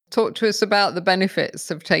Talk to us about the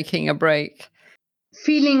benefits of taking a break.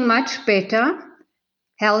 Feeling much better,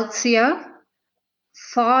 healthier,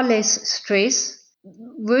 far less stress,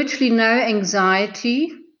 virtually no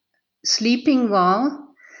anxiety, sleeping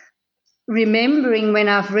well, remembering when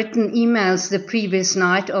I've written emails the previous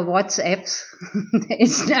night or WhatsApps.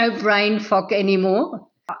 There's no brain fog anymore.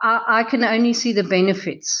 I can only see the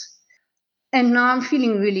benefits. And now I'm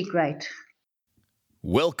feeling really great.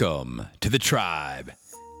 Welcome to the Tribe.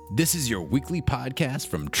 This is your weekly podcast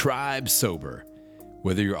from Tribe Sober.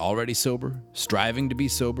 Whether you're already sober, striving to be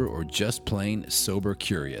sober, or just plain sober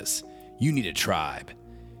curious, you need a tribe.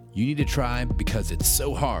 You need a tribe because it's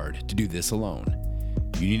so hard to do this alone.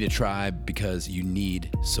 You need a tribe because you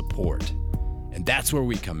need support. And that's where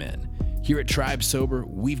we come in. Here at Tribe Sober,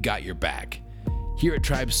 we've got your back. Here at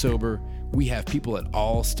Tribe Sober, we have people at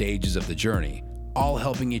all stages of the journey, all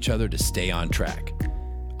helping each other to stay on track.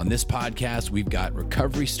 On this podcast, we've got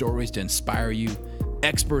recovery stories to inspire you,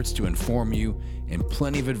 experts to inform you, and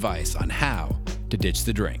plenty of advice on how to ditch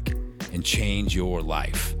the drink and change your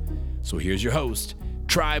life. So here's your host,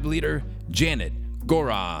 Tribe Leader Janet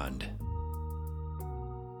Gorond.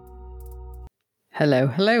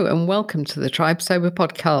 Hello, and welcome to the Tribe Sober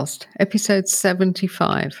Podcast, episode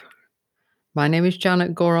 75. My name is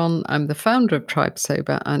Janet Gorond. I'm the founder of Tribe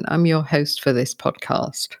Sober, and I'm your host for this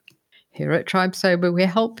podcast. Here at Tribe Sober, we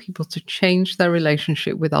help people to change their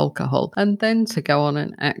relationship with alcohol and then to go on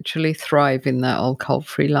and actually thrive in their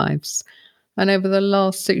alcohol-free lives. And over the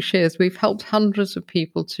last 6 years, we've helped hundreds of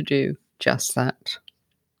people to do just that.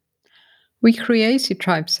 We created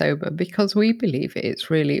Tribe Sober because we believe it's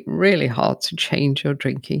really, really hard to change your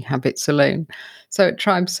drinking habits alone. So at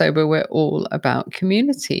Tribe Sober, we're all about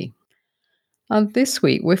community. And this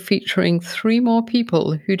week, we're featuring 3 more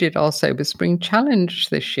people who did our Sober Spring Challenge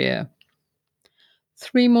this year.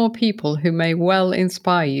 3 more people who may well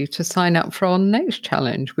inspire you to sign up for our next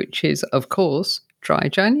challenge, which is, of course, Dry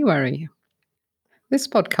January. This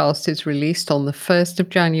podcast is released on the 1st of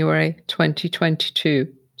January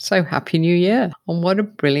 2022. So Happy New Year. And what a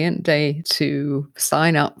brilliant day to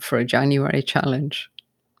sign up for a January challenge.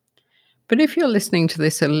 But if you're listening to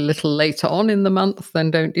this a little later on in the month, then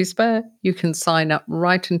don't despair. You can sign up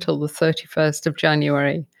right until the 31st of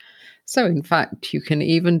January. So in fact, you can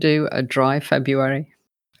even do a dry February.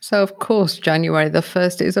 So of course, January the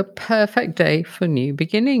 1st is a perfect day for new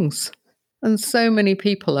beginnings. And so many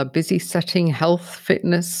people are busy setting health,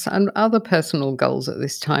 fitness, and other personal goals at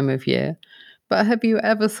this time of year. But have you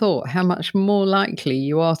ever thought how much more likely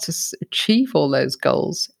you are to achieve all those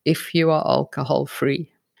goals if you are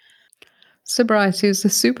alcohol-free? Sobriety is a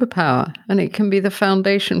superpower, and it can be the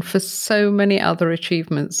foundation for so many other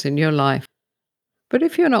achievements in your life. But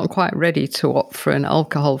if you're not quite ready to opt for an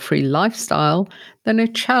alcohol-free lifestyle, then a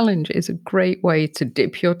challenge is a great way to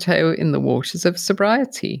dip your toe in the waters of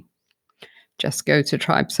sobriety. Just go to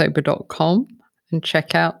tribesober.com and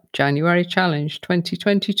check out January Challenge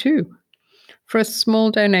 2022. For a small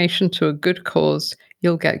donation to a good cause,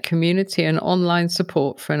 you'll get community and online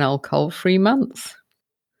support for an alcohol-free month.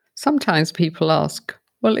 Sometimes people ask,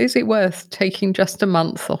 well, is it worth taking just a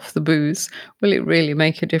month off the booze? Will it really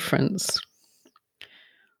make a difference?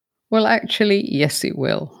 Well, actually, yes, it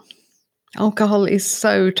will. Alcohol is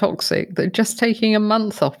so toxic that just taking a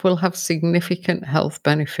month off will have significant health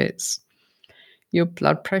benefits. Your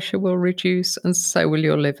blood pressure will reduce, and so will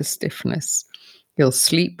your liver stiffness. You'll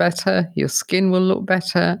sleep better, your skin will look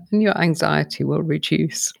better, and your anxiety will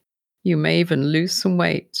reduce. You may even lose some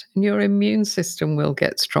weight, and your immune system will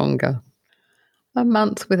get stronger. A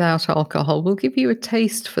month without alcohol will give you a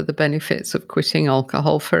taste for the benefits of quitting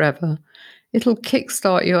alcohol forever. It'll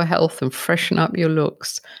kickstart your health and freshen up your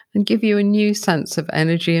looks and give you a new sense of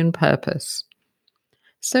energy and purpose.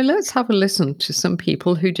 So let's have a listen to some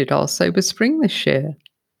people who did our Sober Spring this year.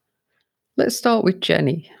 Let's start with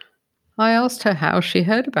Jenny. I asked her how she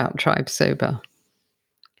heard about Tribe Sober.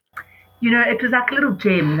 You know, it was like a little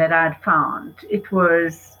gem that I'd found. It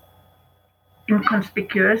was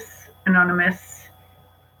inconspicuous, anonymous,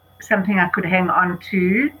 something I could hang on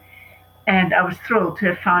to. And I was thrilled to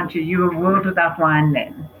have found you. You were World Without Wine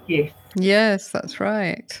then, yes. Yes, that's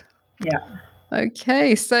right. Yeah.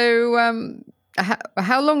 Okay, so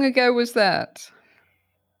how long ago was that?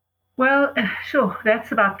 Well, sure,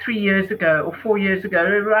 that's about 3 years ago or 4 years ago,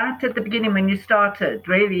 right at the beginning when you started.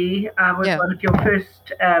 Really, I was one of your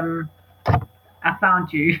first, I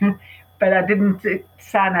found you, but I didn't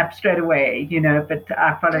sign up straight away, but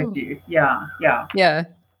I followed you. Yeah.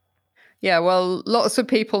 Yeah, well, lots of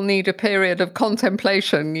people need a period of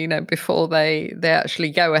contemplation, before they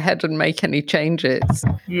actually go ahead and make any changes.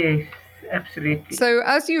 Yes. absolutely. So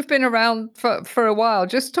as you've been around for a while,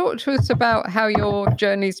 just talk to us about how your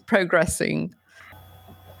journey's progressing.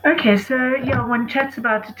 Okay, so one chats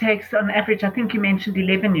about it takes on average, I think you mentioned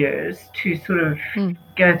 11 years to sort of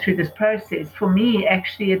go through this process. For me,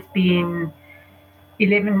 actually, it's been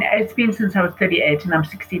since I was 38 and I'm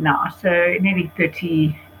 60 now, so nearly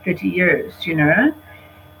 30 years,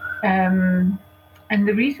 and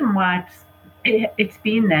the reason why it's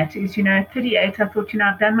been that is, at 38, I thought,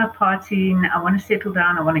 I've done my partying, I want to settle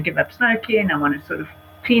down, I want to give up smoking, I want to sort of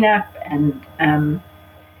clean up and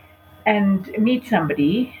meet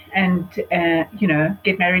somebody and,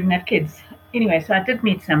 get married and have kids. Anyway, so I did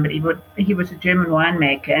meet somebody, but he was a German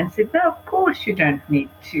winemaker and said, no, of course you don't need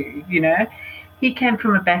to, He came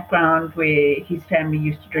from a background where his family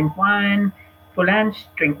used to drink wine for lunch,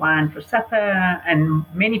 drink wine for supper, and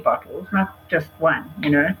many bottles, not just one,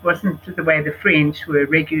 It wasn't the way the French were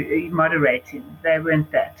moderating. They weren't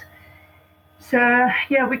that. So,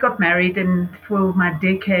 we got married, and for my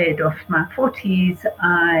decade of my 40s,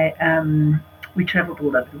 we traveled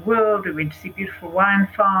all over the world. We went to see beautiful wine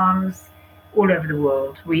farms all over the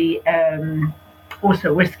world. We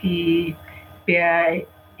also whiskey, beer,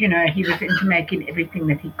 he was into making everything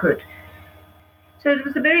that he could. So it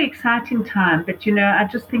was a very exciting time, but, I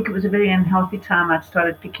just think it was a very unhealthy time. I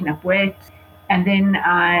started picking up weight, and then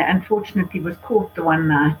I unfortunately was caught the one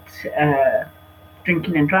night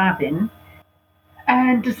drinking and driving,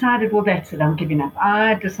 and decided, well, that's it, I'm giving up.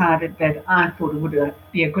 I decided that I thought it would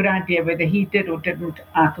be a good idea, whether he did or didn't,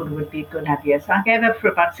 I thought it would be a good idea. So I gave up for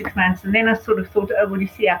about 6 months, and then I sort of thought, oh, well, you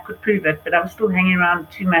see, I could prove it, but I was still hanging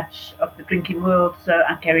around too much of the drinking world, so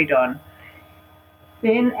I carried on.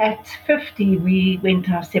 Then at 50, we went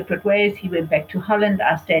our separate ways. He went back to Holland,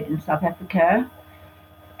 I stayed in South Africa.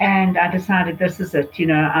 And I decided, this is it.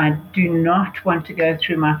 I do not want to go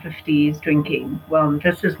through my 50s drinking. Well,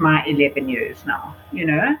 this is my 11 years now,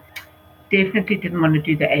 Definitely didn't want to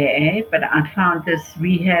do the AA, but I found this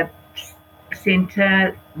rehab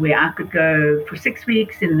center where I could go for 6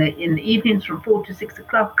 weeks in the evenings from 4 to 6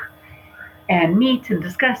 o'clock and meet and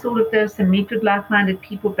discuss all of this and meet with like-minded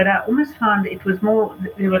people. But I almost found it was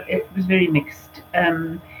very mixed.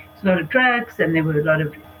 There's a lot of drugs, and there were a lot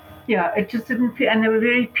of it just didn't feel, and they were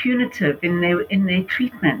very punitive in their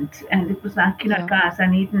treatment. And it was like, guys, I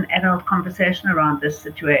need an adult conversation around this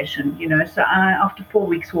situation, So I, after 4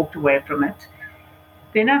 weeks, walked away from it.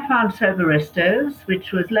 Then I found Soberistas,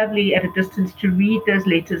 which was lovely at a distance to read those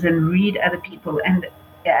letters and read other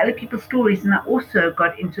people's stories. And I also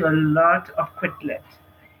got into a lot of Quizlet.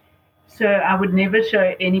 So I would never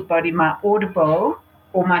show anybody my Audible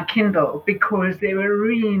or my Kindle, because there were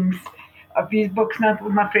reams of these books. Not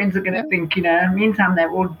what my friends are going to think, Meantime, they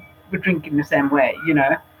all were drinking the same way,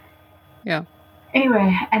 Yeah.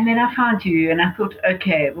 Anyway, and then I found you, and I thought,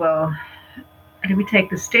 okay, well, let me take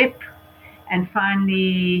the step. And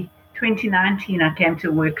finally, 2019, I came to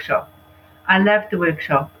a workshop. I loved the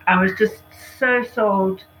workshop. I was just so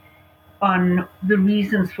sold on the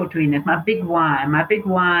reasons for doing it. My big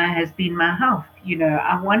why has been my health. I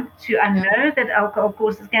know that alcohol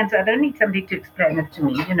causes cancer. I don't need somebody to explain it to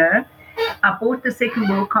me, I brought the Second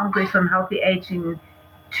World Congress on Healthy Aging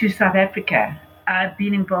to South Africa. I've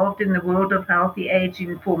been involved in the world of healthy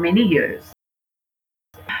aging for many years.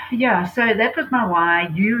 So that was my why.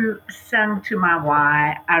 You sung to my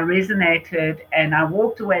why. I resonated, and I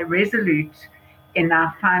walked away resolute, and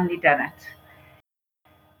I've finally done it.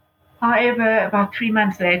 However, about 3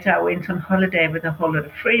 months later, I went on holiday with a whole lot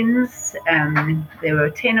of friends. There were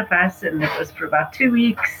 10 of us, and it was for about 2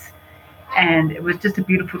 weeks. And it was just a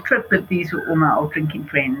beautiful trip, but these were all my old drinking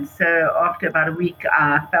friends. So after about a week,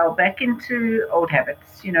 I fell back into old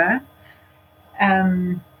habits,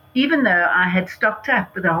 Even though I had stocked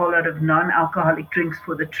up with a whole lot of non-alcoholic drinks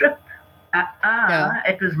for the trip,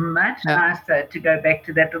 it was much nicer to go back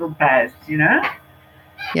to that little buzz,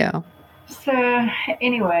 Yeah. So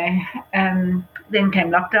anyway, then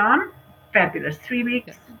came lockdown. Fabulous. 3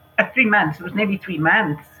 weeks, 3 months. It was nearly 3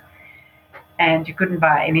 months. And you couldn't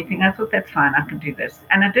buy anything. I thought, that's fine, I can do this.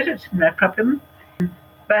 And I did it, no problem.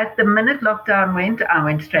 But the minute lockdown went, I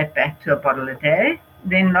went straight back to a bottle a day.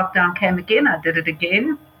 Then lockdown came again, I did it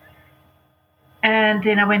again. And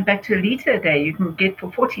then I went back to a litre a day. You can get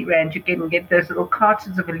for 40 Rand, you can get those little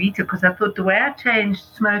cartons of a litre, because I thought the way I changed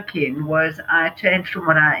smoking was I changed from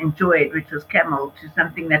what I enjoyed, which was Camel, to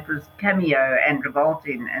something that was Cameo and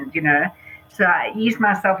revolting, and, So I eased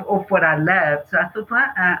myself off what I loved. So I thought,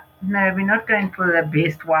 no, we're not going for the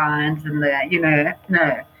best wines and no. If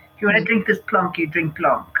you want to drink this plonk, you drink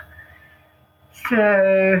plonk.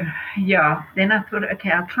 So, then I thought,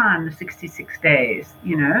 okay, I'll try on the 66 days,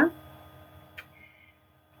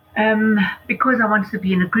 Because I wanted to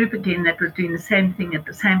be in a group again that was doing the same thing at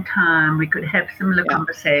the same time. We could have similar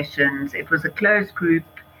conversations. It was a closed group,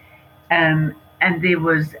 and I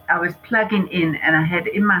was plugging in, and I had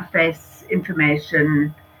in my face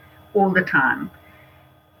information all the time.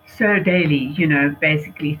 So daily,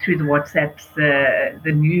 basically through the WhatsApps,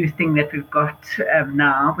 the new thing that we've got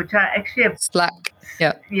now, which I actually have. Slack.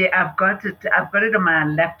 Yeah, I've got it on my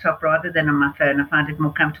laptop rather than on my phone. I find it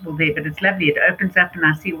more comfortable there, but it's lovely. It opens up and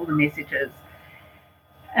I see all the messages.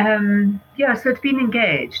 So it's been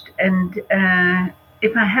engaged, and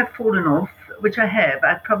if I have fallen off, which I have,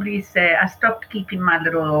 I'd probably say I stopped keeping my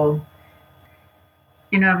little.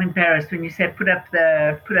 I'm embarrassed when you said put up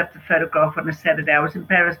the photograph on a Saturday. I was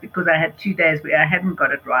embarrassed because I had 2 days where I hadn't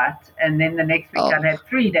got it right, and then the next week I'd had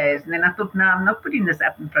 3 days, and then I thought, no, I'm not putting this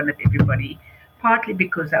up in front of everybody. Partly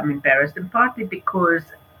because I'm embarrassed, and partly because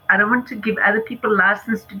I don't want to give other people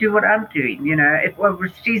license to do what I'm doing.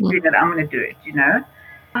 If she's doing it, I'm going to do it.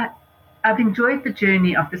 I've enjoyed the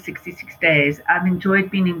journey of the 66 days. I've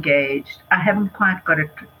enjoyed being engaged. I haven't quite got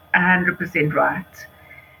it 100% right.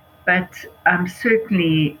 But I'm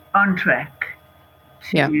certainly on track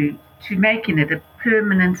to making it a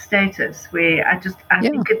permanent status where I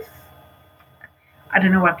think it's, I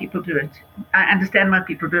don't know why people do it. I understand why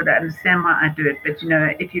people do it. I understand why I do it. But,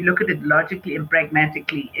 if you look at it logically and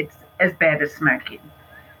pragmatically, it's as bad as smoking.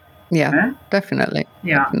 Yeah, definitely.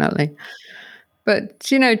 Yeah. Definitely. But,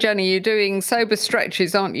 Jenny, you're doing sober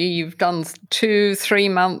stretches, aren't you? You've done 2-3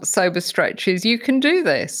 month sober stretches. You can do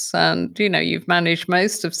this. And, you've managed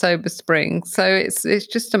most of Sober Spring. So it's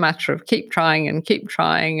just a matter of keep trying.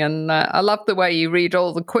 And I love the way you read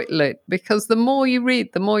all the Quit Lit, because the more you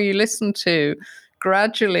read, the more you listen to,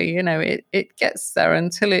 gradually, it gets there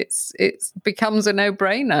until it becomes a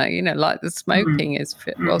no-brainer, like the smoking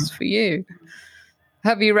was for you.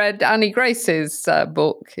 Have you read Annie Grace's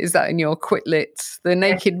book? Is that in your Quit Lit, The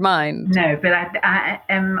Naked Mind? No, but I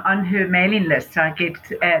am on her mailing list. So I get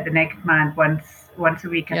The Naked Mind once a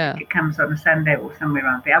week. I think it comes on a Sunday or somewhere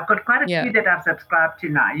around there. I've got quite a few that I've subscribed to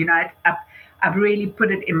now. I've really put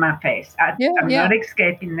it in my face. I'm not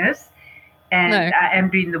escaping this, and I am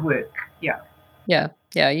doing the work.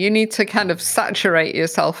 Yeah, you need to kind of saturate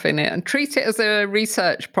yourself in it and treat it as a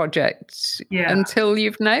research project until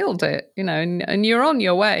you've nailed it, and you're on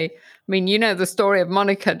your way. I mean, the story of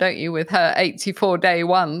Monica, don't you, with her 84-day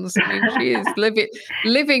ones? I mean, she is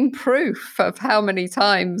living proof of how many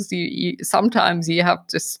times sometimes you have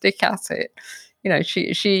to stick at it.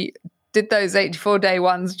 She did those 84-day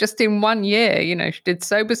ones just in 1 year. She did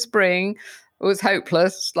Sober Spring. It was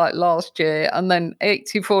hopeless, like last year, and then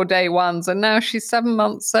 84-day ones, and now she's 7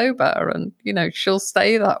 months sober, and she'll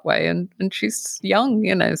stay that way, and she's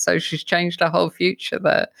young, so she's changed her whole future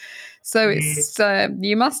there. So it's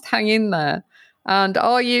you must hang in there. And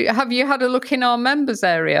have you had a look in our members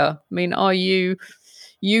area? I mean, are you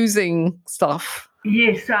using stuff?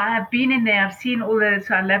 Yes, so I have been in there. I've seen all the.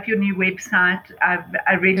 So I love your new website.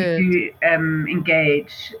 I really do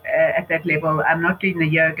engage at that level. I'm not doing the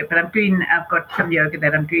yoga, but I've got some yoga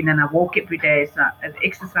that I'm doing, and I walk every day. So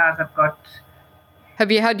exercise, I've got.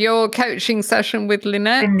 Have you had your coaching session with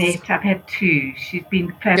Lynette? Lynette, I've had 2. She's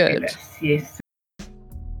been fabulous. Good. Yes.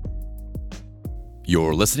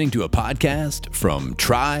 You're listening to a podcast from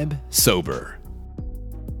Tribe Sober.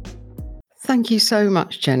 Thank you so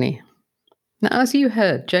much, Jenny. Now, as you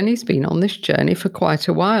heard, Jenny's been on this journey for quite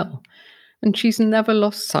a while, and she's never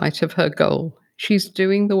lost sight of her goal. She's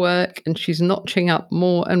doing the work, and she's notching up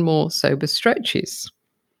more and more sober stretches.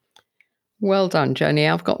 Well done, Jenny.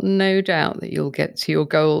 I've got no doubt that you'll get to your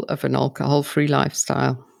goal of an alcohol-free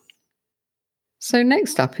lifestyle. So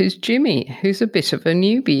next up is Jimmy, who's a bit of a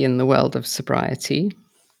newbie in the world of sobriety.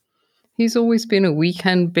 He's always been a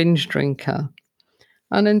weekend binge drinker.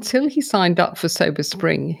 And until he signed up for Sober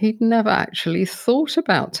Spring, he'd never actually thought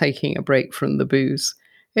about taking a break from the booze.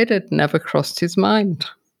 It had never crossed his mind.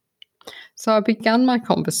 So I began my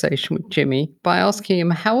conversation with Jimmy by asking him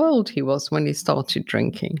how old he was when he started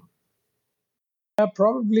drinking.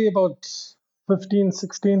 Probably about 15,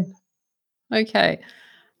 16. Okay.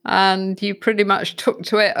 And you pretty much took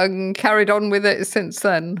to it and carried on with it since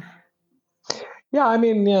then? Yeah,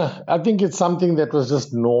 I think it's something that was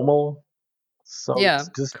just normal. So it's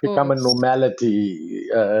just become a normality,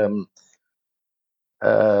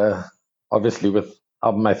 obviously with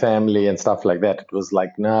my family and stuff like that. It was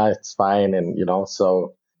like, nah, it's fine. And,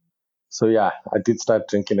 so yeah, I did start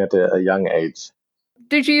drinking at a young age.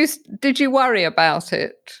 Did you worry about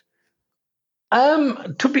it?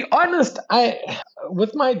 To be honest,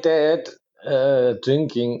 with my dad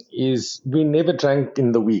drinking we never drank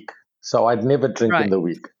in the week. So I'd never drink in the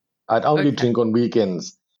week. I'd only drink on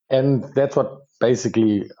weekends. And that's what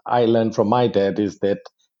basically I learned from my dad, is that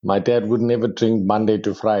my dad would never drink Monday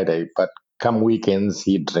to Friday, but come weekends,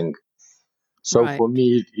 he'd drink. So Right. for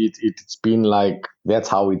me, it's been like, that's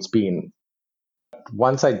how it's been.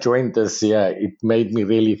 Once I joined this year, it made me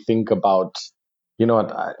really think about, you know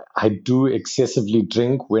what, I do excessively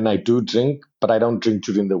drink when I do drink, but I don't drink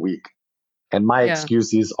during the week. And my Yeah.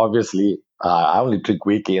 excuse is obviously I only drink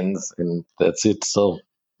weekends and that's it. So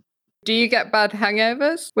Do you get bad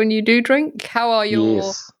hangovers when you do drink? How are your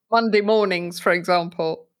yes, Monday mornings, for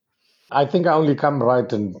example? I think I only come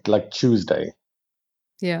right in like Tuesday.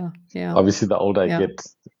 Yeah, yeah, Obviously, the older I yeah, get,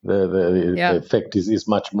 the yeah, effect is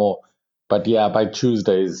much more. But yeah, by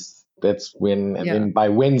Tuesdays, that's when, and yeah, then by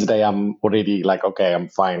Wednesday, I'm already like, okay, I'm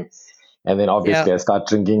fine. And then yeah, obviously, I start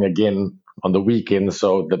drinking again on the weekend.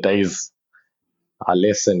 So the days are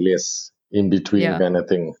less and less in between, yeah, kind of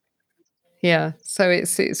thing. yeah. So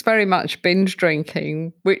it's very much binge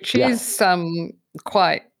drinking, which Yeah. is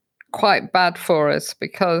quite quite bad for us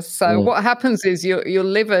because Mm, what happens is your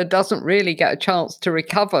liver doesn't really get a chance to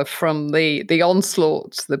recover from the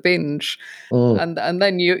onslaught, the binge, mm, and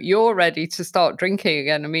then you're ready to start drinking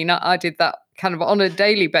again. I mean, I did that kind of on a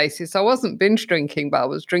daily basis. I wasn't binge drinking, but I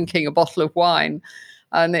was drinking a bottle of wine.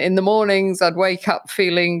 And in the mornings, I'd wake up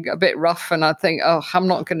feeling a bit rough, and I'd think, "Oh, I'm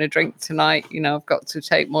not going to drink tonight. You know, I've got to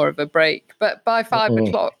take more of a break." But by 5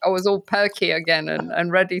 o'clock, I was all perky again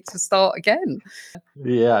and ready to start again.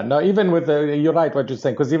 yeah. No, even with you're right what you're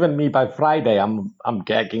saying, because even me by Friday, I'm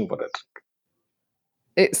gagging for it.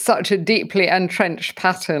 It's such a deeply entrenched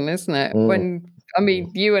pattern, isn't it? Mm, When I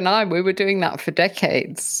mean, you and I, we were doing that for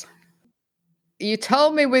decades. You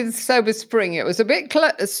told me with Sober Spring it was a bit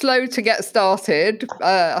slow to get started.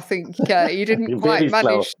 I think you didn't quite very slow.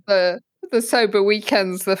 manage the sober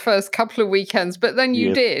weekends the first couple of weekends, but then you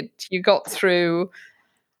Yes. did. You got through.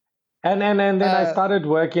 And then I Uh, started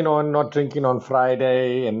working on not drinking on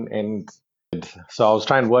Friday, and so I was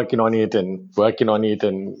trying working on it, and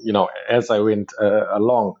as I went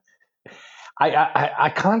along,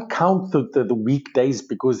 I can't count the weekdays,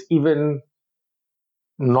 because even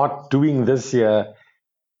not doing this year,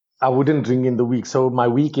 I wouldn't drink in the week. So my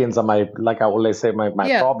weekends are my, like I always say, my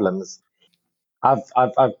yeah, problems.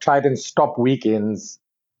 I've tried and stopped weekends.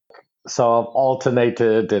 So I've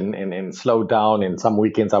alternated and slowed down, and some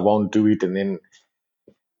weekends I won't do it, and then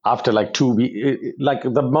after like 2 weeks, like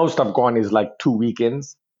the most I've gone is like 2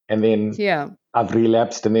 weekends, and then yeah. I've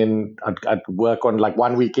relapsed, and then I'd work on like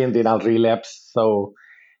one weekend, then I'll relapse. So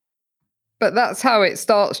But that's how it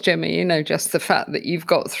starts, Jimmy. You know, just the fact that you've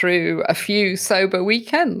got through a few sober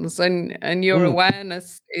weekends and your mm,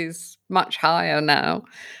 awareness is much higher now.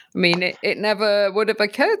 I mean, it never would have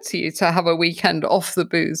occurred to you to have a weekend off the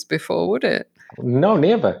booze before, would it? no,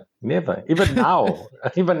 never. Even now,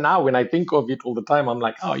 even now, when I think of it all the time, I'm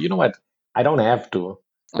like, oh, you know what? I don't have to.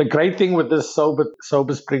 The great thing with this sober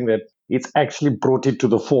spring, that it's actually brought it to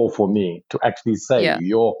the fore for me to actually say,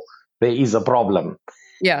 Yeah, there is a problem.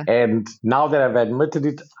 yeah, And now that I've admitted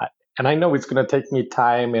it, and I know it's going to take me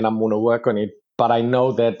time and I'm going to work on it, but I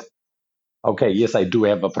know that, okay, yes, I do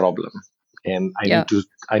have a problem, and yeah.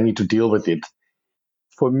 I need to deal with it.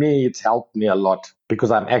 For me, it's helped me a lot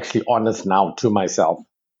because I'm actually honest now to myself.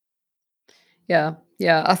 Yeah,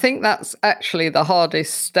 yeah. I think that's actually the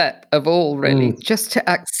hardest step of all, really, Mm, just to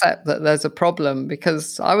accept that there's a problem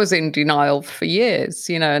because I was in denial for years,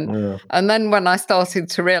 you know, yeah, and then when I started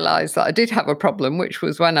to realize that I did have a problem, which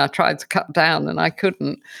was when I tried to cut down and I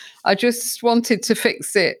couldn't, I just wanted to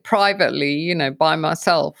fix it privately, you know, by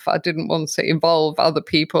myself. I didn't want to involve other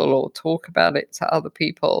people or talk about it to other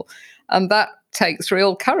people. And that takes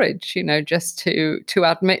real courage, you know, just to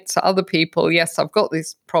admit to other people, yes, I've got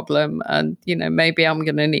this problem, and you know, maybe I'm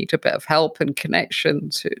going to need a bit of help and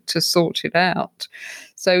connection to sort it out.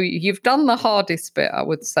 So you've done the hardest bit, I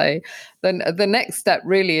would say. Then the next step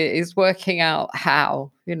really is working out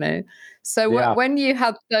how, you know. So yeah. when you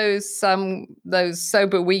had those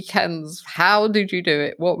sober weekends, how did you do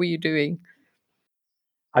it? What were you doing?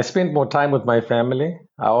 I spent more time with my family.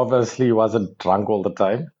 I obviously wasn't drunk all the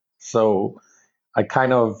time, so I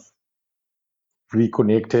kind of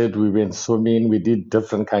reconnected. We went swimming. We did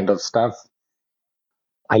different kind of stuff.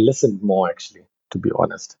 I listened more, actually, to be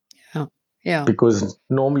honest, Yeah, yeah. because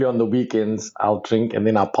normally on the weekends I'll drink and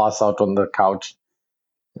then I'll pass out on the couch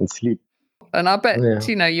and sleep. And I bet, Yeah.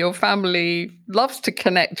 you know, your family loves to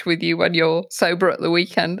connect with you when you're sober at the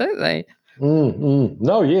weekend, don't they?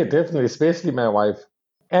 No, yeah, definitely, especially my wife.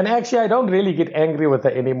 And actually, I don't really get angry with her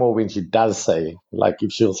anymore when she does say, like,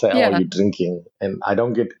 if she'll say, "Oh, Yeah, you're drinking," and I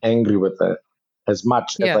don't get angry with her as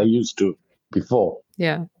much as I yeah, used to before.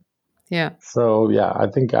 yeah, Yeah. So yeah, I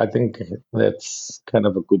think that's kind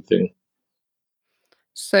of a good thing.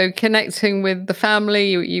 So connecting with the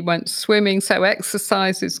family, you went swimming, so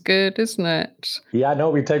exercise is good, isn't it? Yeah, no,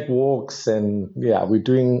 we take walks, and yeah, we're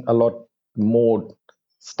doing a lot more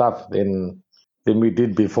stuff than we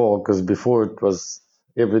did before, because before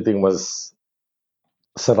everything was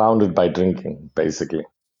surrounded by drinking, basically,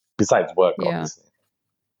 besides work, Yeah. obviously.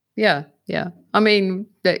 Yeah. Yeah. I mean,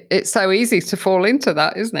 it's so easy to fall into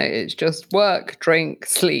that, isn't it? It's just work, drink,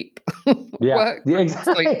 sleep. Yeah, Work, yeah, drink,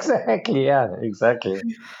 sleep. exactly. Yeah, exactly.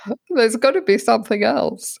 There's got to be something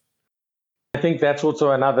else. I think that's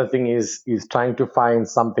also another thing is trying to find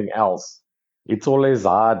something else. It's always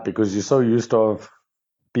hard because you're so used to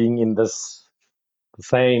being in this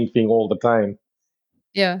same thing all the time.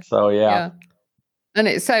 Yeah. So yeah. Yeah. And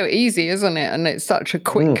it's so easy, isn't it? And it's such a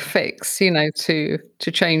quick fix, to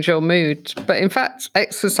change your mood. But in fact,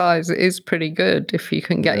 exercise is pretty good if you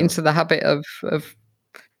can get into the habit of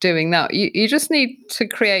doing that. You just need to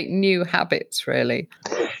create new habits, really.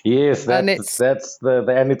 Yes, And that's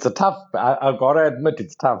and it's a tough. I've got to admit,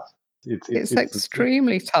 it's tough. It's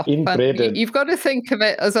extremely tough. Inbred. You've got to think of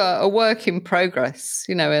it as a work in progress,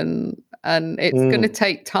 and it's going to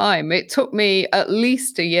take time. It took me at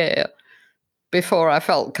least a year before I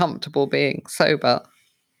felt comfortable being sober.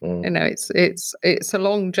 It's a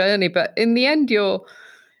long journey, but in the end, your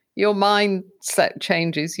mindset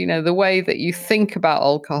changes. The way that you think about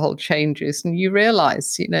alcohol changes, and you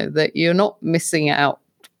realize, that you're not missing out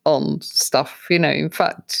on stuff. In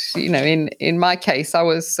fact, in my case, I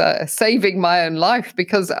was saving my own life,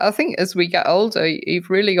 because I think as we get older, you've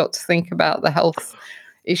really got to think about the health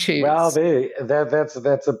issues. Well, that's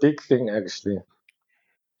a big thing, actually.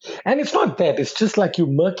 And it's not that, it's just like you're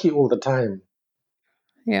murky all the time.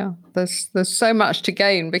 Yeah, there's so much to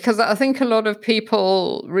gain, because I think a lot of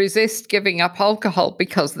people resist giving up alcohol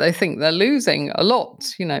because they think they're losing a lot,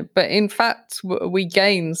 but in fact we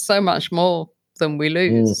gain so much more than we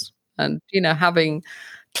lose. And having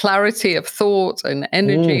clarity of thought and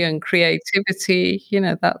energy and creativity,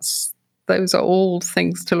 those are all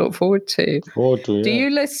things to look forward to. Yeah. Do you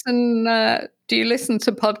listen to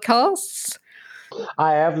podcasts?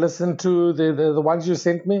 I have listened to the ones you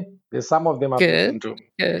sent me. There's some of them I've listened to.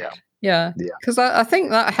 Good. Yeah. Because I think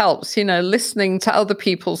that helps, listening to other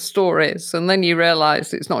people's stories, and then you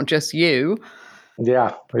realize it's not just you.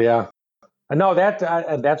 Yeah. No,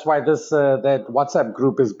 that's why this that WhatsApp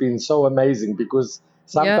group has been so amazing, because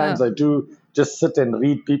sometimes I do just sit and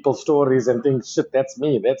read people's stories and think, shit, that's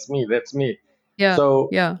me. Yeah. So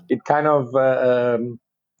it kind of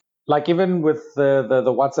like, even with the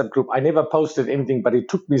WhatsApp group, I never posted anything, but it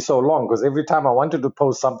took me so long, because every time I wanted to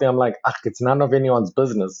post something, I'm like, it's none of anyone's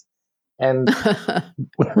business. And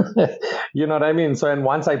you know what I mean? So, and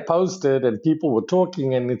once I posted and people were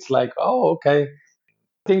talking, and it's like, oh, okay. I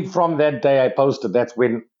think from that day I posted, that's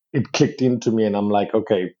when it clicked into me, and I'm like,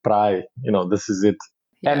 okay, Prai, this is it.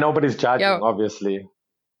 Yeah. And nobody's judging, obviously.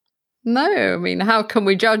 No, I mean, how can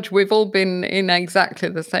we judge? We've all been in exactly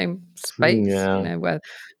the same space,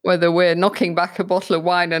 whether we're knocking back a bottle of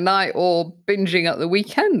wine a night or binging at the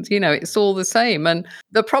weekend, it's all the same. And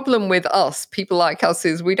the problem with us, people like us,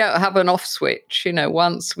 is we don't have an off switch.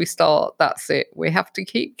 Once we start, that's it. We have to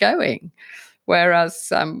keep going.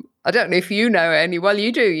 Whereas, I don't know if you know any, well,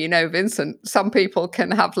 you do, Vincent, some people can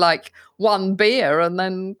have like one beer and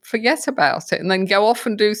then forget about it and then go off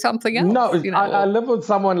and do something else. No, I live with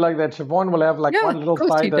someone like that. Siobhan will have like one little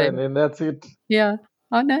cider and then that's it. Yeah,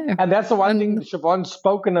 I know. And that's the one thing Siobhan's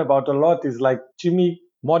spoken about a lot, is like, Jimmy,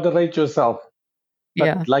 moderate yourself.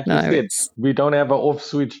 But like you said, we don't have an off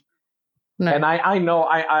switch. No. And I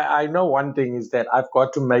know one thing is that I've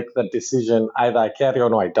got to make the decision, either I carry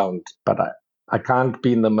on or I don't. But I can't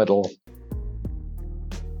be in the middle.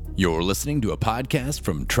 You're listening to a podcast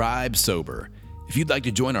from Tribe Sober. If you'd like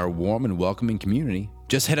to join our warm and welcoming community,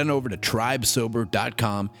 just head on over to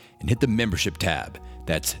tribesober.com and hit the membership tab.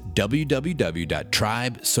 That's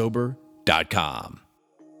www.tribesober.com.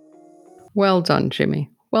 Well done, Jimmy.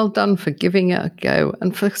 Well done for giving it a go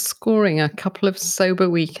and for scoring a couple of sober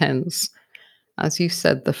weekends. As you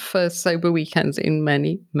said, the first sober weekends in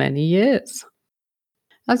many, many years.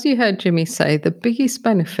 As you heard Jimmy say, the biggest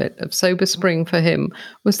benefit of Sober Spring for him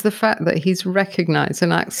was the fact that he's recognized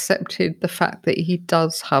and accepted the fact that he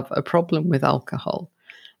does have a problem with alcohol,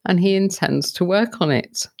 and he intends to work on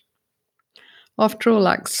it. After all,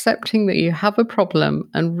 accepting that you have a problem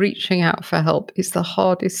and reaching out for help is the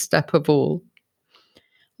hardest step of all.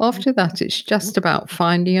 After that, it's just about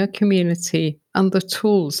finding a community and the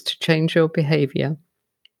tools to change your behavior.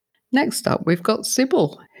 Next up, we've got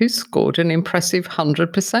Sybil, who scored an impressive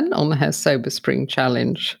 100% on her Sober Spring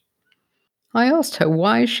challenge. I asked her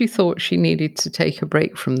why she thought she needed to take a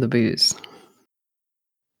break from the booze.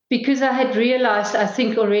 Because I had realized, I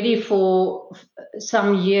think already for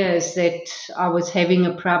some years, that I was having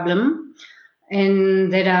a problem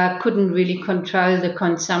and that I couldn't really control the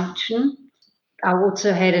consumption. I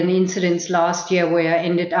also had an incident last year where I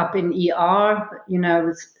ended up in ER,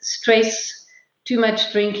 with stress, too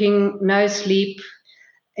much drinking, no sleep,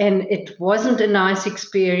 and it wasn't a nice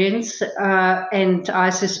experience. And I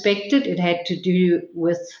suspected it had to do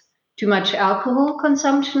with too much alcohol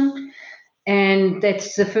consumption. And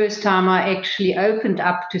that's the first time I actually opened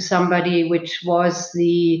up to somebody, which was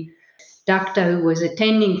the doctor who was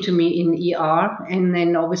attending to me in ER. And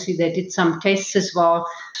then obviously they did some tests as well.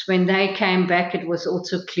 When they came back, it was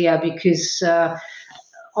also clear because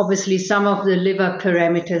obviously some of the liver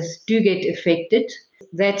parameters do get affected.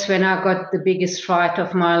 That's when I got the biggest fright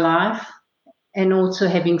of my life. And also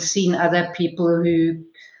having seen other people who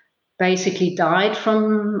basically died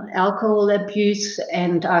from alcohol abuse.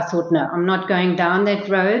 And I thought, no, I'm not going down that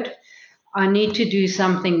road. I need to do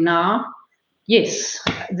something now. Yes,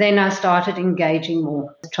 then I started engaging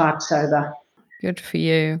more with Tribe Sober. Good for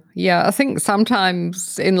you. Yeah, I think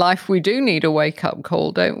sometimes in life we do need a wake-up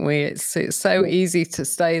call, don't we? It's so easy to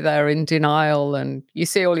stay there in denial, and you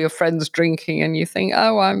see all your friends drinking and you think,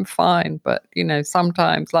 oh, I'm fine. But,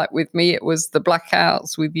 sometimes, like with me, it was the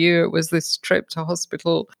blackouts. With you, it was this trip to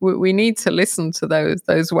hospital. We need to listen to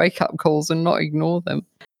those wake-up calls and not ignore them.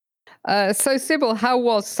 So, Sybil, how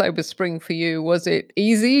was Sober Spring for you? Was it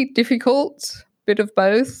easy, difficult, bit of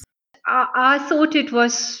both? I thought it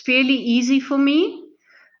was fairly easy for me,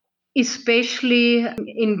 especially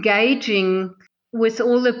engaging with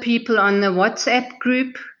all the people on the WhatsApp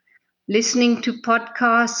group, listening to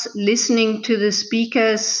podcasts, listening to the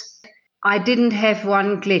speakers. I didn't have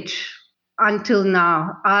one glitch until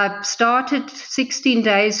now. I started 16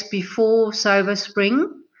 days before Sober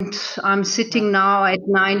Spring, and I'm sitting now at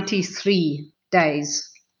 93 days.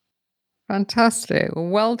 Fantastic.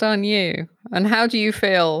 Well done, you. And how do you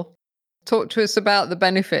feel? Talk to us about the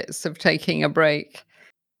benefits of taking a break.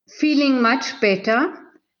 Feeling much better,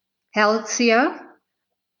 healthier,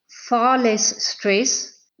 far less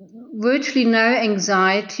stress, virtually no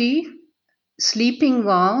anxiety, sleeping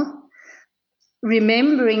well,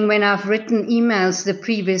 remembering when I've written emails the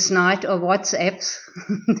previous night or WhatsApps.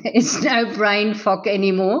 There's no brain fog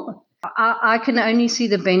anymore. I can only see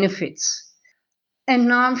the benefits. And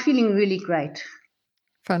now I'm feeling really great.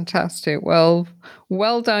 Fantastic. Well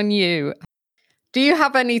done, you. Do you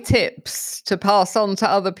have any tips to pass on to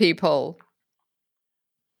other people?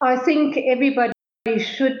 I think everybody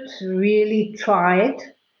should really try it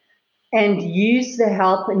and use the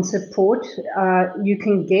help and support you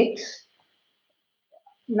can get.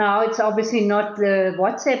 Now it's obviously not the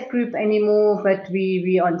WhatsApp group anymore, but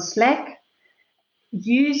we on Slack.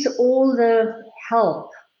 Use all the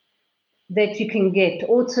help that you can get.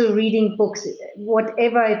 Also reading books,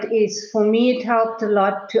 whatever it is. For me, it helped a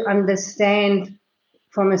lot to understand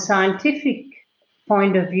from a scientific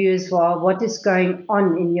point of view as well what is going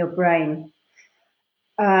on in your brain.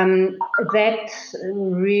 That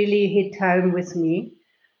really hit home with me.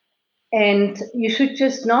 And you should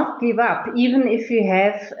just not give up. Even if you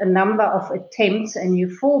have a number of attempts and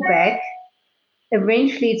you fall back,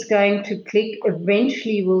 eventually it's going to click.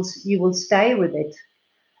 Eventually you will stay with it.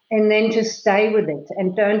 And then just stay with it.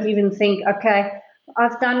 And don't even think, okay,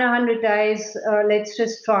 I've done 100 days, let's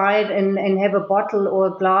just try it and have a bottle or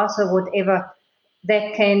a glass or whatever.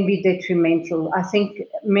 That can be detrimental. I think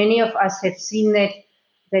many of us have seen that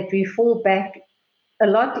we fall back a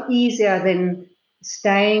lot easier than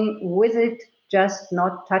staying with it, just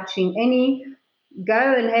not touching any.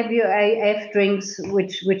 Go and have your AF drinks,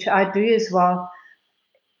 which I do as well.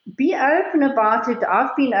 Be open about it.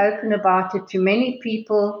 I've been open about it to many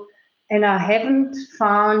people, and I haven't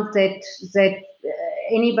found that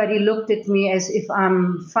anybody looked at me as if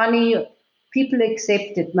I'm funny. People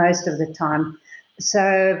accept it most of the time.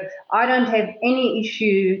 So I don't have any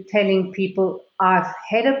issue telling people I've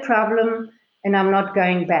had a problem and I'm not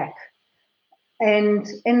going back. And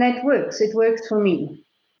that works. It works for me.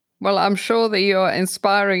 Well, I'm sure that you're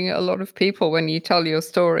inspiring a lot of people when you tell your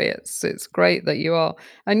story. It's great that you are.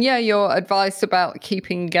 And yeah, your advice about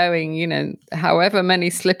keeping going, however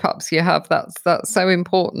many slip-ups you have, that's so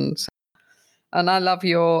important. And I love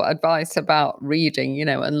your advice about reading,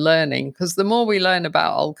 and learning, because the more we learn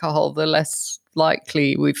about alcohol, the less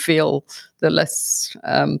likely we feel, the less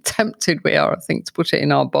tempted we are, I think, to put it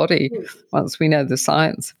in our body once we know the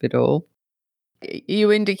science of it all.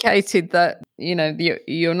 You indicated that,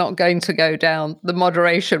 you're not going to go down the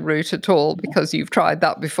moderation route at all because you've tried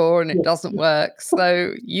that before and it doesn't work.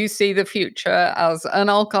 So you see the future as an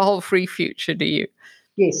alcohol-free future, do you?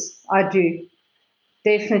 Yes, I do.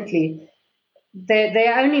 Definitely.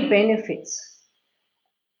 There are only benefits.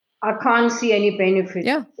 I can't see any benefit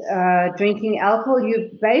drinking alcohol.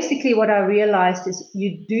 Basically what I realized is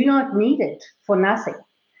you do not need it for nothing.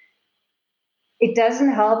 It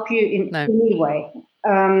doesn't help you in any way,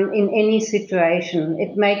 in any situation.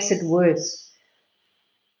 It makes it worse.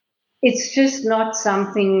 It's just not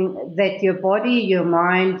something that your body, your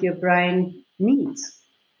mind, your brain needs.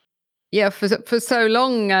 Yeah, for so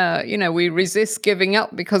long, we resist giving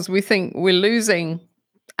up because we think we're losing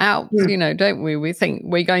out, don't we? We think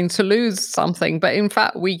we're going to lose something, but in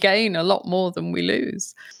fact, we gain a lot more than we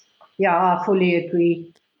lose. Yeah, I fully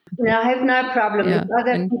agree. I have no problem. If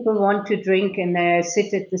other people want to drink and they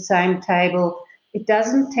sit at the same table, it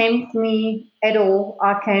doesn't tempt me at all.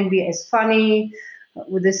 I can be as funny,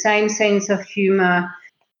 with the same sense of humor.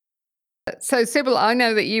 So, Sybil, I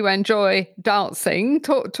know that you enjoy dancing.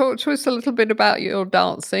 Talk to us a little bit about your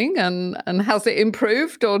dancing and has it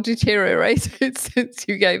improved or deteriorated since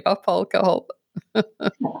you gave up alcohol? I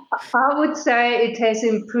would say it has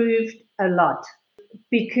improved a lot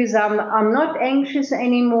because I'm not anxious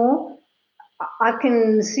anymore. I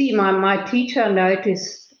can see my teacher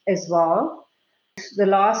noticed as well. The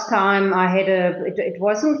last time I had it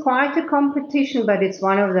wasn't quite a competition, but it's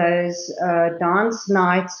one of those dance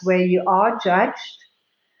nights where you are judged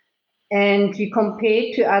and you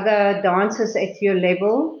compare to other dancers at your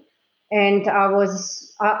level. And I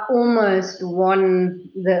almost won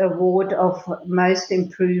the award of most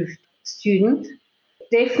improved student.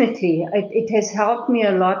 Definitely, it has helped me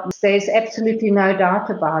a lot. There's absolutely no doubt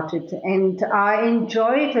about it. And I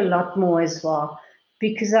enjoy it a lot more as well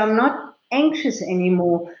because I'm not anxious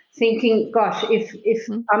anymore thinking, gosh, if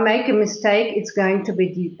I make a mistake, it's going to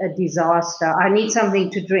be a disaster. I need something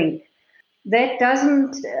to drink. That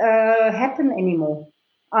doesn't happen anymore.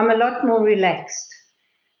 I'm a lot more relaxed.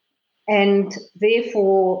 And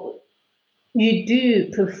therefore, you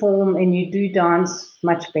do perform and you do dance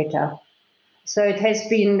much better. So it has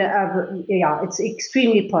been, it's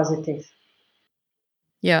extremely positive.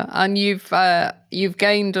 Yeah, and you've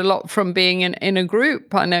gained a lot from being in a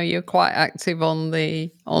group. I know you're quite active on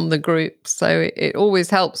the group, so it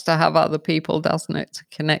always helps to have other people, doesn't it, to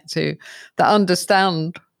connect to, that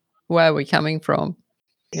understand where we're coming from.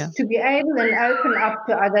 Yeah, to be able and open up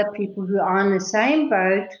to other people who are in the same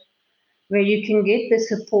boat, where you can get the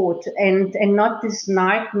support and not this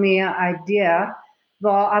nightmare idea.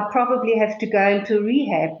 Well, I probably have to go into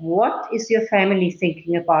rehab. What is your family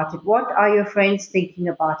thinking about it? What are your friends thinking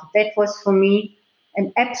about it? That was for me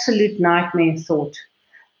an absolute nightmare thought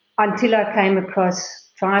until I came across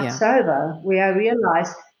Tribe Sober, where I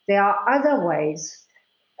realized there are other ways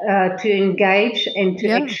to engage and to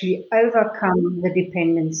actually overcome the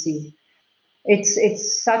dependency.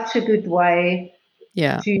 It's such a good way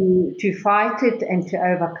to fight it and to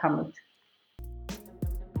overcome it.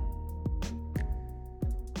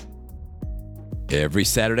 Every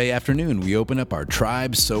Saturday afternoon, we open up our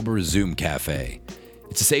Tribe Sober Zoom Cafe.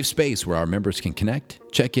 It's a safe space where our members can connect,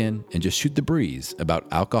 check in, and just shoot the breeze about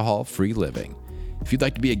alcohol-free living. If you'd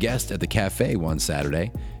like to be a guest at the cafe one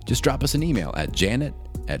Saturday, just drop us an email at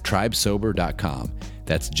janet@tribesober.com.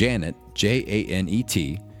 That's Janet,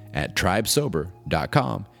 Janet, at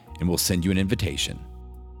tribesober.com, and we'll send you an invitation.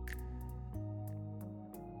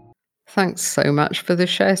 Thanks so much for the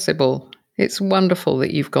share, Sybil. It's wonderful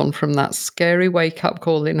that you've gone from that scary wake-up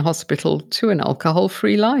call in hospital to an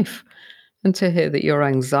alcohol-free life, and to hear that your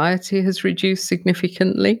anxiety has reduced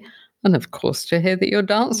significantly, and of course to hear that your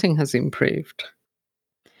dancing has improved.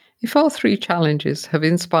 If all three challenges have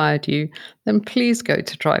inspired you, then please go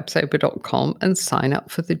to tribesober.com and sign up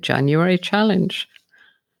for the January challenge.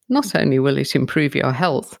 Not only will it improve your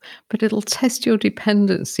health, but it'll test your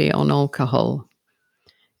dependency on alcohol.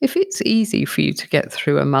 If it's easy for you to get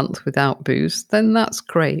through a month without booze, then that's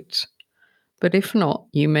great. But if not,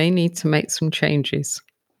 you may need to make some changes.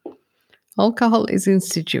 Alcohol is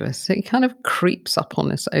insidious. It kind of creeps up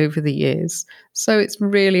on us over the years, so it's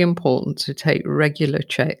really important to take regular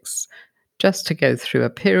checks just to go through a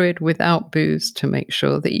period without booze to make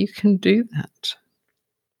sure that you can do that.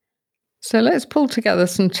 So let's pull together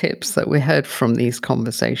some tips that we heard from these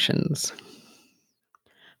conversations.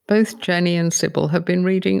 Both Jenny and Sybil have been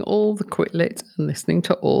reading all the Quit Lit and listening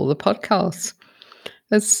to all the podcasts.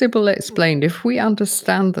 As Sybil explained, if we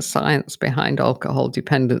understand the science behind alcohol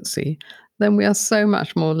dependency, then we are so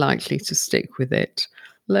much more likely to stick with it.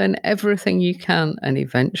 Learn everything you can, and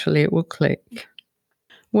eventually it will click.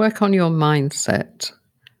 Work on your mindset.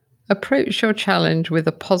 Approach your challenge with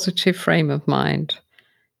a positive frame of mind.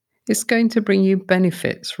 It's going to bring you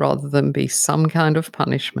benefits rather than be some kind of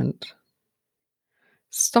punishment.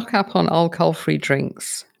 Stock up on alcohol-free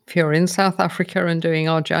drinks. If you're in South Africa and doing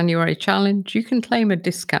our January challenge, you can claim a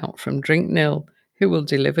discount from Drink Nil, who will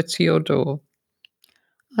deliver to your door.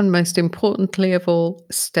 And most importantly of all,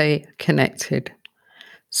 stay connected.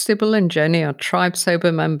 Sybil and Jenny are Tribe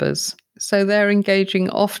Sober members, so they're engaging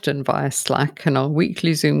often via Slack and our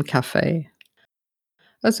weekly Zoom cafe.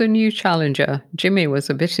 As a new challenger, Jimmy was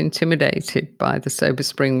a bit intimidated by the Sober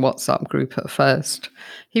Spring WhatsApp group at first.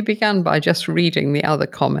 He began by just reading the other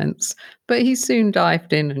comments, but he soon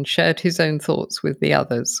dived in and shared his own thoughts with the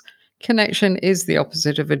others. Connection is the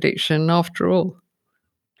opposite of addiction, after all.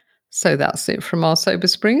 So that's it from our Sober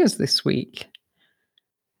Springers this week.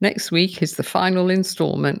 Next week is the final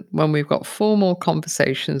installment when we've got 4 more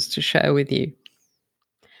conversations to share with you.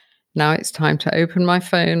 Now it's time to open my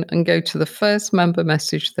phone and go to the first member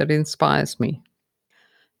message that inspires me.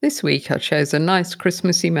 This week I chose a nice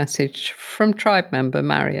Christmassy message from Tribe member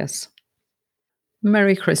Marius.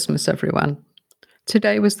 Merry Christmas, everyone.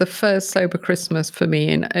 Today was the first sober Christmas for me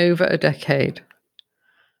in over a decade.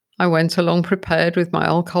 I went along prepared with my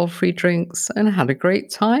alcohol-free drinks and had a great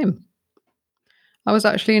time. I was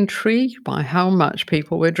actually intrigued by how much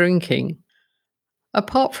people were drinking.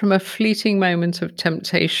 Apart from a fleeting moment of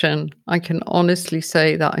temptation, I can honestly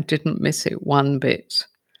say that I didn't miss it one bit.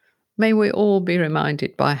 May we all be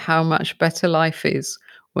reminded by how much better life is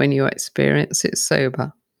when you experience it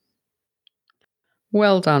sober.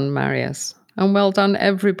 Well done, Marius, and well done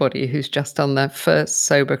everybody who's just done their first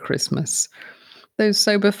sober Christmas. Those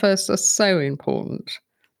sober firsts are so important.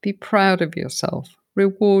 Be proud of yourself,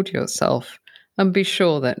 reward yourself, and be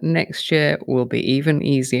sure that next year will be even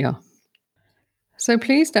easier. So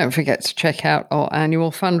please don't forget to check out our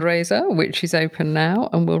annual fundraiser, which is open now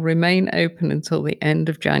and will remain open until the end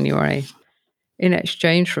of January. In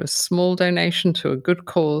exchange for a small donation to a good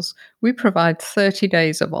cause, we provide 30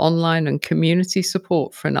 days of online and community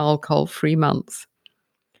support for an alcohol-free month.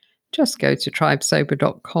 Just go to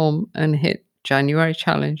tribesober.com and hit January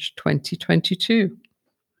Challenge 2022.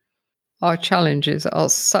 Our challenges are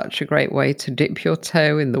such a great way to dip your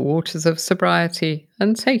toe in the waters of sobriety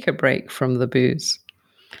and take a break from the booze.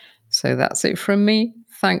 So that's it from me.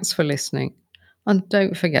 Thanks for listening. And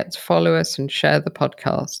don't forget to follow us and share the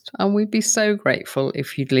podcast. And we'd be so grateful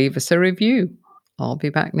if you'd leave us a review. I'll be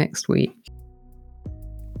back next week.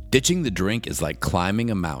 Ditching the drink is like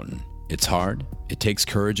climbing a mountain. It's hard, it takes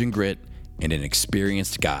courage and grit, and an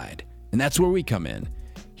experienced guide. And that's where we come in.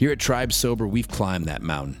 Here at Tribe Sober, we've climbed that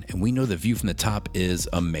mountain, and we know the view from the top is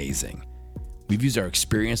amazing. We've used our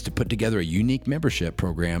experience to put together a unique membership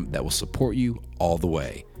program that will support you all the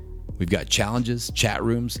way. We've got challenges, chat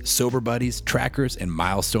rooms, sober buddies, trackers, and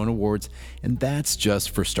milestone awards, and that's just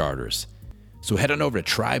for starters. So head on over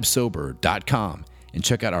to tribesober.com and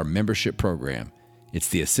check out our membership program. It's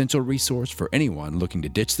the essential resource for anyone looking to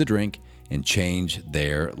ditch the drink and change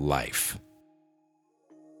their life.